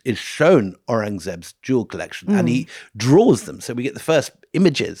applications, is shown Aurangzeb's jewel collection and he draws them. So we get the first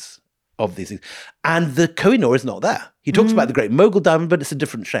images of these things. And the Koh-i-Noor is not there. He talks about the great Mughal diamond, but it's a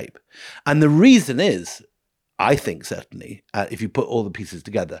different shape. And the reason is, I think certainly, if you put all the pieces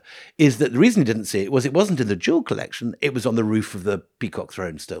together, is that the reason he didn't see it wasn't in the jewel collection, it was on the roof of the Peacock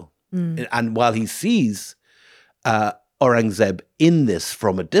Throne still. And while he sees Aurangzeb in this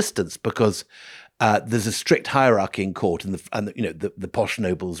from a distance, because there's a strict hierarchy in court, and the posh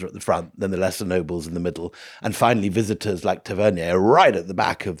nobles are at the front, then the lesser nobles in the middle, and finally visitors like Tavernier are right at the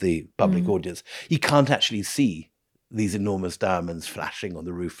back of the public audience. He can't actually see these enormous diamonds flashing on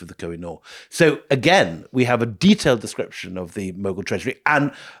the roof of the Koh-i-Noor. So again, we have a detailed description of the Mughal treasury,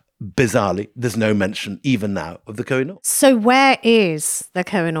 and bizarrely, there's no mention even now of the Koh-i-Noor. So where is the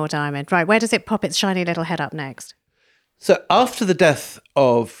Koh-i-Noor diamond? Right, where does it pop its shiny little head up next? So after the death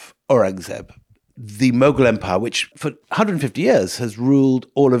of Aurangzeb, the Mughal Empire, which for 150 years has ruled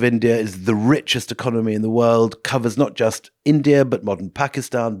all of India, is the richest economy in the world, covers not just India, but modern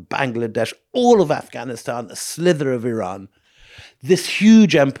Pakistan, Bangladesh, all of Afghanistan, a slither of Iran. This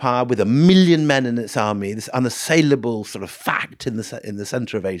huge empire with 1 million men in its army, this unassailable sort of fact in the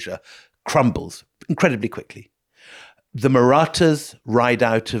center of Asia, crumbles incredibly quickly. The Marathas ride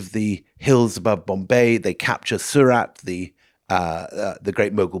out of the hills above Bombay. They capture Surat, the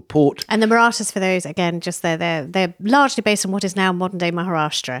great Mughal port. And the Marathas, for those, again, just they're largely based on what is now modern-day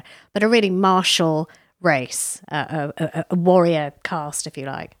Maharashtra, but a really martial race, a warrior caste, if you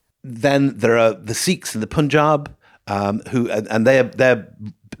like. Then there are the Sikhs in the Punjab, they're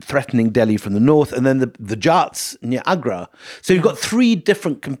threatening Delhi from the north, and then the Jats near Agra. So you've got three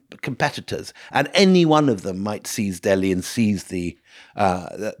different competitors, and any one of them might seize Delhi and seize the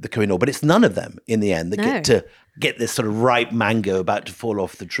Koh-i-Noor, but it's none of them in the end that get this sort of ripe mango about to fall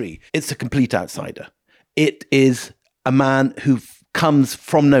off the tree. It's a complete outsider. It is a man who comes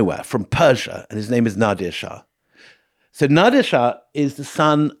from nowhere, from Persia, and his name is Nadir Shah. So Nadir Shah is the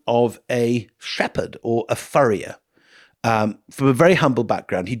son of a shepherd or a furrier. From a very humble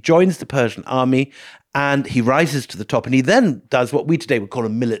background. He joins the Persian army and he rises to the top, and he then does what we today would call a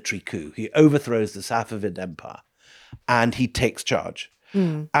military coup. He overthrows the Safavid Empire and he takes charge.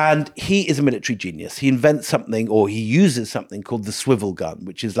 And he is a military genius. He invents something, or he uses something called the swivel gun,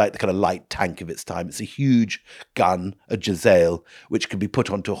 which is like the kind of light tank of its time. It's a huge gun, a jezail, which can be put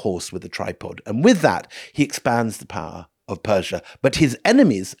onto a horse with a tripod. And with that, he expands the power of Persia. But his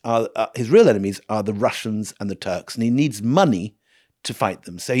enemies his real enemies are the Russians and the Turks, and he needs money to fight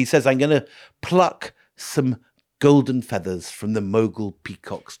them. So he says, I'm going to pluck some golden feathers from the Mughal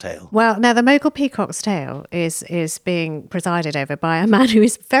peacock's tail. Well, now the Mughal peacock's tail is being presided over by a man who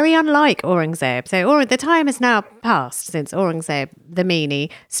is very unlike Aurangzeb. So the time has now passed since Aurangzeb, the meanie,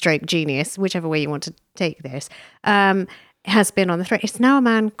 stroke genius, whichever way you want to take this, has been on the throne. It's now a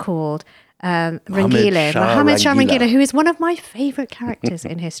man called Mohammed Shah Rangila, who is one of my favourite characters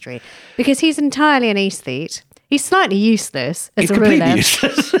in history, because he's entirely an aesthete. He's slightly useless as a ruler. He's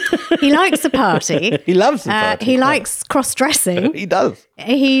completely useless. He likes the party. He loves the party. He likes cross-dressing. He does.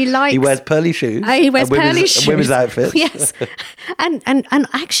 He wears pearly shoes. He wears pearly shoes. Women's outfits. Yes. And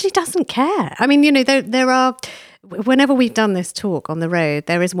actually doesn't care. I mean, there are... Whenever we've done this talk on the road,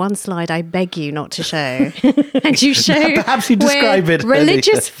 there is one slide I beg you not to show. And you show perhaps you describe it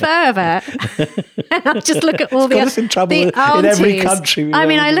religious fervour. And I just look at all the us in trouble the in aunties. every country. I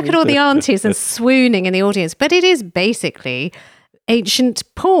mean, I look at all the aunties and swooning in the audience, but it is basically ancient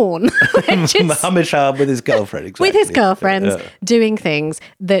porn. Mohammed Shah with his girlfriend. Exactly. With his girlfriends doing things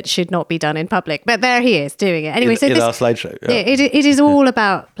that should not be done in public. But there he is doing it. Anyway, in our slideshow. Yeah. It is all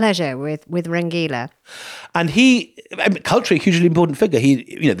about pleasure with Rangila. And culturally, a hugely important figure.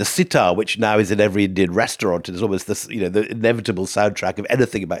 The sitar, which now is in every Indian restaurant, is almost this, the inevitable soundtrack of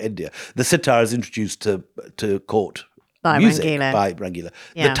anything about India. The sitar is introduced to court by music Rangila. By Rangila.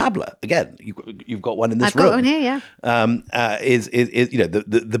 Yeah. The tabla, again, you've got one in this I've room. got one here, yeah. Is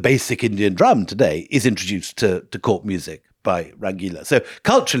the basic Indian drum today is introduced to court music by Rangila. So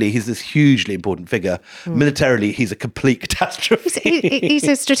culturally, he's this hugely important figure. Militarily, he's a complete catastrophe. He's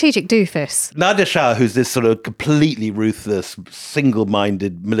a strategic doofus. Nadir Shah, who's this sort of completely ruthless,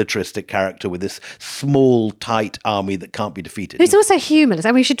 single-minded, militaristic character with this small, tight army that can't be defeated. Who's also humorless.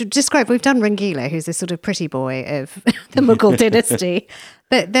 And we should describe, we've done Rangila, who's this sort of pretty boy of the Mughal dynasty.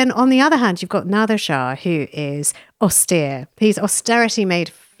 But then on the other hand, you've got Nader Shah, who is austere. He's austerity made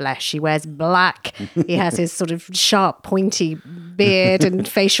flesh. He wears black. He has his sort of sharp, pointy beard and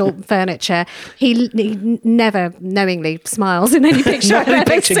facial furniture. He never knowingly smiles in any picture I've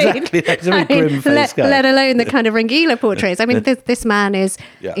ever seen. Exactly. He's a very grim-faced guy. Let alone the kind of Rangila portraits. I mean, this man is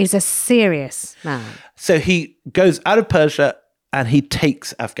a serious man. So he goes out of Persia and he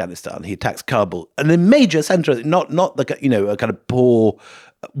takes Afghanistan. He attacks Kabul, and the major centre, not the a kind of poor,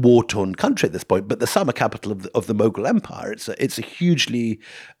 war-torn country at this point, but the summer capital of the Mughal Empire. It's a hugely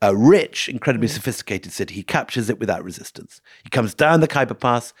rich, incredibly sophisticated city. He captures it without resistance. He comes down the Khyber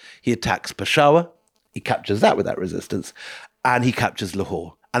Pass. He attacks Peshawar. He captures that without resistance, and he captures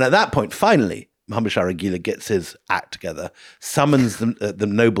Lahore. And at that point, finally, Muhammad Shah Rangila gets his act together, summons the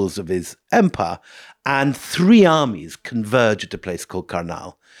nobles of his empire, and 3 armies converge at a place called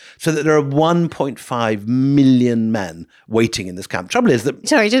Karnal, so that there are 1.5 million men waiting in this camp. Trouble is that...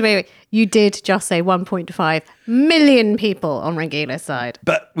 Sorry, just wait. You did just say 1.5 million people on Rangila's side.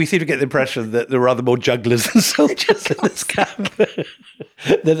 But we seem to get the impression that there are rather more jugglers than soldiers in this camp.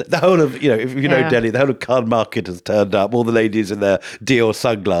 the whole of, if you know Delhi, the whole of Khan Market has turned up. All the ladies in their Dior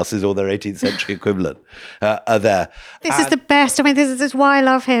sunglasses or their 18th century equivalent are there. This is the best. I mean, this is why I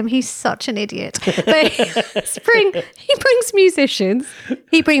love him. He's such an idiot. But he brings musicians.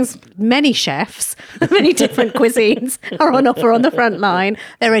 He brings many chefs. Many different cuisines are on offer on the front line.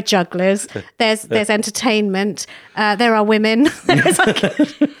 There are jugglers. There's entertainment. There are women. There's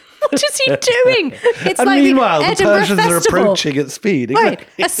what is he doing? It's and like meanwhile, the Edinburgh Persians Festival. are approaching at speed. Right,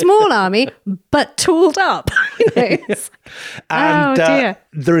 a small army, but tooled up. And dear.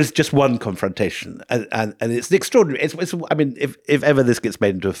 There is just one confrontation, and it's extraordinary. I mean, if ever this gets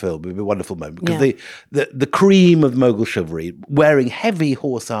made into a film, it would be a wonderful moment, because the cream of Mughal chivalry, wearing heavy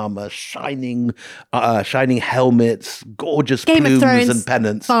horse armor, shining helmets, gorgeous Game plumes of Thrones, and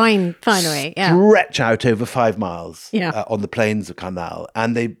pennants, finery, stretch out over 5 miles on the plains of Karnal,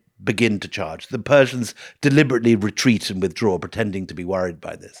 and they begin to charge. The Persians deliberately retreat and withdraw, pretending to be worried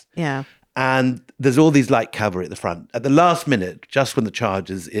by this. Yeah. And there's all these light cavalry at the front. At the last minute, just when the charge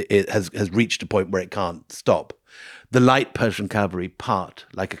has reached a point where it can't stop, the light Persian cavalry part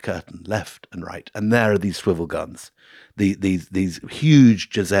like a curtain, left and right. And there are these swivel guns, these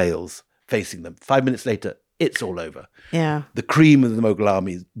huge jazales facing them. 5 minutes later, it's all over. Yeah. The cream of the Mughal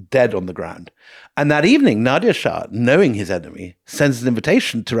army is dead on the ground. And that evening, Nadir Shah, knowing his enemy, sends an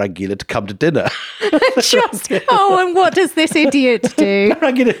invitation to Rangila to come to dinner. And what does this idiot do?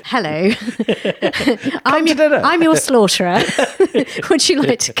 Hello. I'm your slaughterer. Would you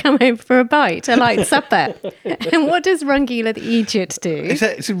like to come home for a bite, a light supper? And what does Rangila the Egypt do?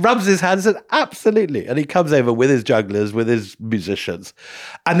 He rubs his hands and says, absolutely. And he comes over with his jugglers, with his musicians.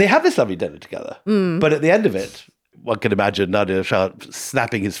 And they have this lovely dinner together. But at the end of it, one can imagine Nadir Shah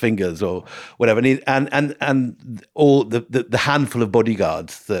snapping his fingers or whatever, and all the handful of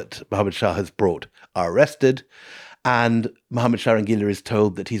bodyguards that Muhammad Shah has brought are arrested, and Muhammad Shah Rangila is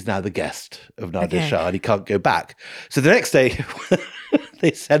told that he's now the guest of Nadir Shah and he can't go back. So the next day,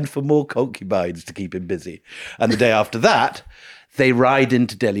 they send for more concubines to keep him busy, and the day after that, they ride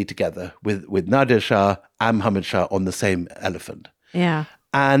into Delhi together with Nadir Shah and Muhammad Shah on the same elephant. Yeah,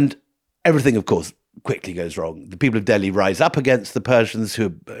 and everything, of course, quickly goes wrong. The people of Delhi rise up against the Persians,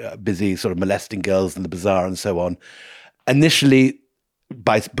 who are busy sort of molesting girls in the bazaar and so on. Initially,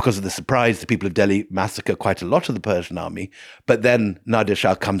 because of the surprise, the people of Delhi massacre quite a lot of the Persian army. But then Nadir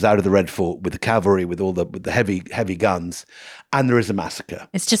Shah comes out of the Red Fort with the cavalry, with the heavy guns, and there is a massacre.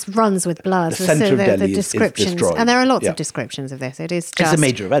 It just runs with blood. The centre of Delhi is destroyed. And there are lots of descriptions of this. It is just it's a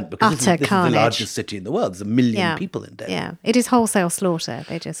major event, because this is the carnage. largest city in the world. There's 1 million people in Delhi. Yeah, it is wholesale slaughter.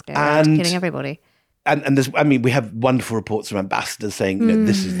 They just go around killing everybody. And there's, I mean, we have wonderful reports from ambassadors saying,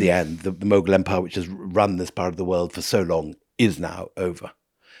 this is the end. The Mughal Empire, which has run this part of the world for so long, is now over.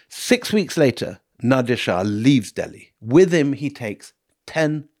 6 weeks later, Nadir Shah leaves Delhi. With him, he takes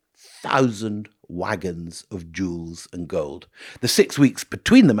 10,000 wagons of jewels and gold. The 6 weeks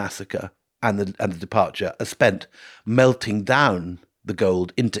between the massacre and the departure are spent melting down the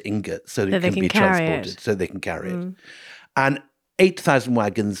gold into ingots so that it can be transported, so they can carry it. And 8,000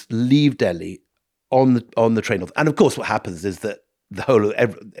 wagons leave Delhi on the train. And of course, what happens is that the whole of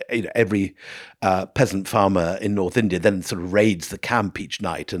every peasant farmer in North India then sort of raids the camp each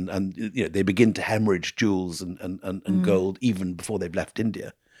night, and they begin to hemorrhage jewels and gold even before they've left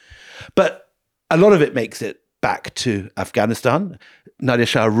India. But a lot of it makes it back to Afghanistan. Nadir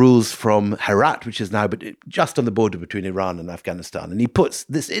Shah rules from Herat, which is now just on the border between Iran and Afghanistan, and he puts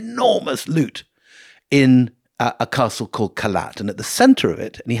this enormous loot in a castle called Kalat. And at the center of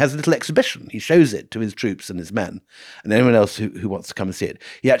it, and he has a little exhibition. He shows it to his troops and his men and anyone else who wants to come and see it.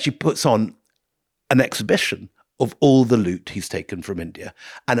 He actually puts on an exhibition of all the loot he's taken from India.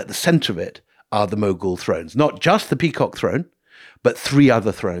 And at the center of it are the Mughal thrones, not just the peacock throne, but 3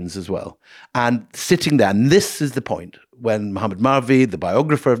 other thrones as well. And sitting there, and this is the point, when Muhammad Marvi, the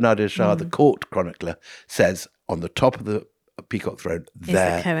biographer of Nadir Shah, the court chronicler, says on the top of the peacock throne,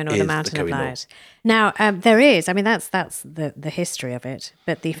 there the Koh-i-Noor, is the Mountain of Koh-i-Noor. Light. Now, there is, I mean, that's the history of it,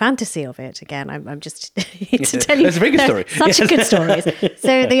 but the fantasy of it, again, I'm just to tell you. It's a very good story. Such a good story.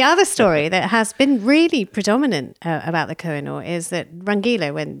 So the other story that has been really predominant about the Koh-i-Noor is that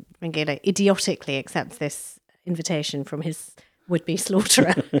Rangila, when Rangila idiotically accepts this invitation from his would-be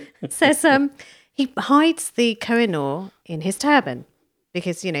slaughterer, says he hides the Koh-i-Noor in his turban.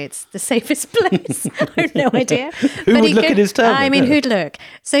 Because, it's the safest place. I have no idea. Who would look at his turban? I mean, who'd look?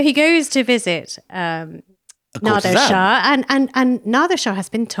 So he goes to visit Nadir Shah. And Nadir Shah has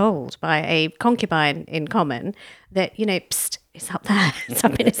been told by a concubine in common that, psst, it's up there. It's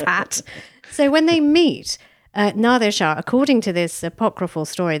up in his hat. So when they meet, Nadir Shah, according to this apocryphal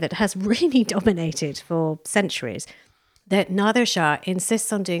story that has really dominated for centuries, that Nadir Shah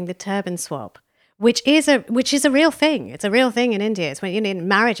insists on doing the turban swap. Which is a real thing. It's a real thing in India. It's when in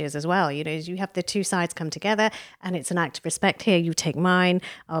marriages as well. You have the 2 sides come together, and it's an act of respect. Here, you take mine,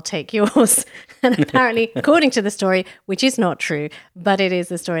 I'll take yours. And apparently, according to the story, which is not true, but it is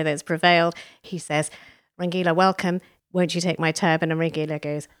the story that's prevailed, he says, "Rangila, welcome. Won't you take my turban?" And Rangila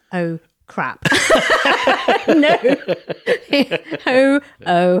goes, "Oh crap, no,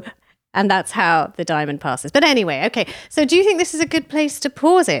 oh." And that's how the diamond passes. But anyway, okay. So do you think this is a good place to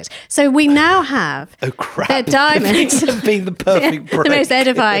pause it? So we now have the diamond. Being the perfect break. The most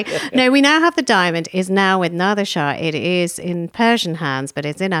edifying. No, we now have the diamond is now with Nadir Shah. It is in Persian hands, but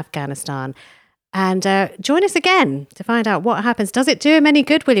it's in Afghanistan. And join us again to find out what happens. Does it do him any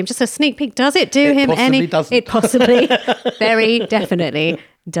good, William? Just a sneak peek. Does it do him any? Doesn't. It possibly, very definitely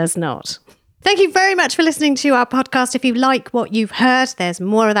does not. Thank you very much for listening to our podcast. If you like what you've heard, there's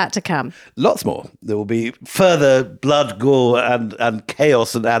more of that to come. Lots more. There will be further blood, gore, and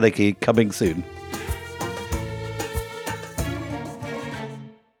chaos and anarchy coming soon.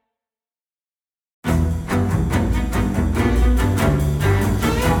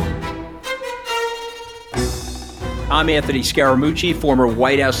 I'm Anthony Scaramucci, former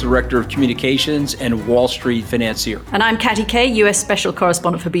White House Director of Communications and Wall Street financier. And I'm Katty Kay, US Special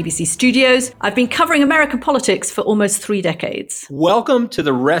Correspondent for BBC Studios. I've been covering American politics for almost 3 decades. Welcome to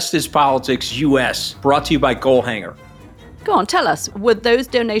The Rest is Politics US, brought to you by Goalhanger. Go on, tell us, were those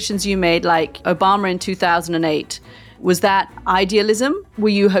donations you made, like Obama in 2008, was that idealism? Were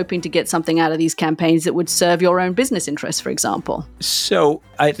you hoping to get something out of these campaigns that would serve your own business interests, for example? So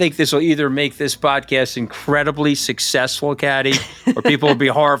I think this will either make this podcast incredibly successful, Katty, or people will be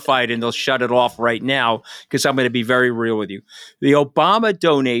horrified and they'll shut it off right now because I'm going to be very real with you. The Obama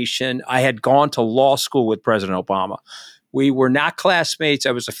donation, I had gone to law school with President Obama. We were not classmates.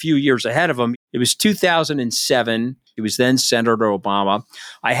 I was a few years ahead of him. It was 2007. He was then Senator Obama.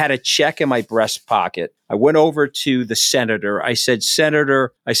 I had a check in my breast pocket. I went over to the senator. I said,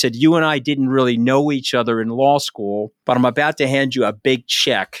 Senator, you and I didn't really know each other in law school, but I'm about to hand you a big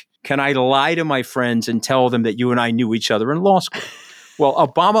check. Can I lie to my friends and tell them that you and I knew each other in law school? Well,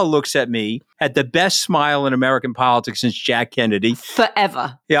 Obama looks at me, had the best smile in American politics since Jack Kennedy.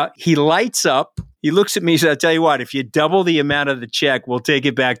 Forever. Yeah, he lights up. He looks at me and says, I'll tell you what, if you double the amount of the check, we'll take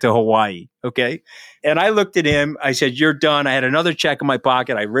it back to Hawaii. Okay. And I looked at him. I said, you're done. I had another check in my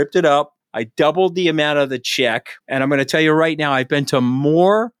pocket. I ripped it up. I doubled the amount of the check. And I'm going to tell you right now, I've been to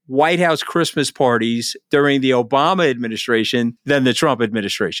more White House Christmas parties during the Obama administration than the Trump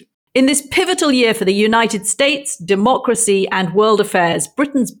administration. In this pivotal year for the United States, democracy, and world affairs,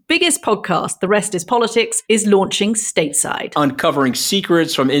 Britain's biggest podcast, The Rest is Politics, is launching stateside. Uncovering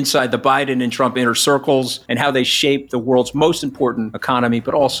secrets from inside the Biden and Trump inner circles and how they shape the world's most important economy,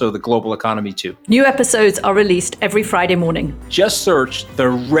 but also the global economy too. New episodes are released every Friday morning. Just search The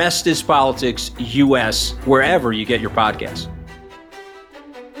Rest is Politics US wherever you get your podcasts.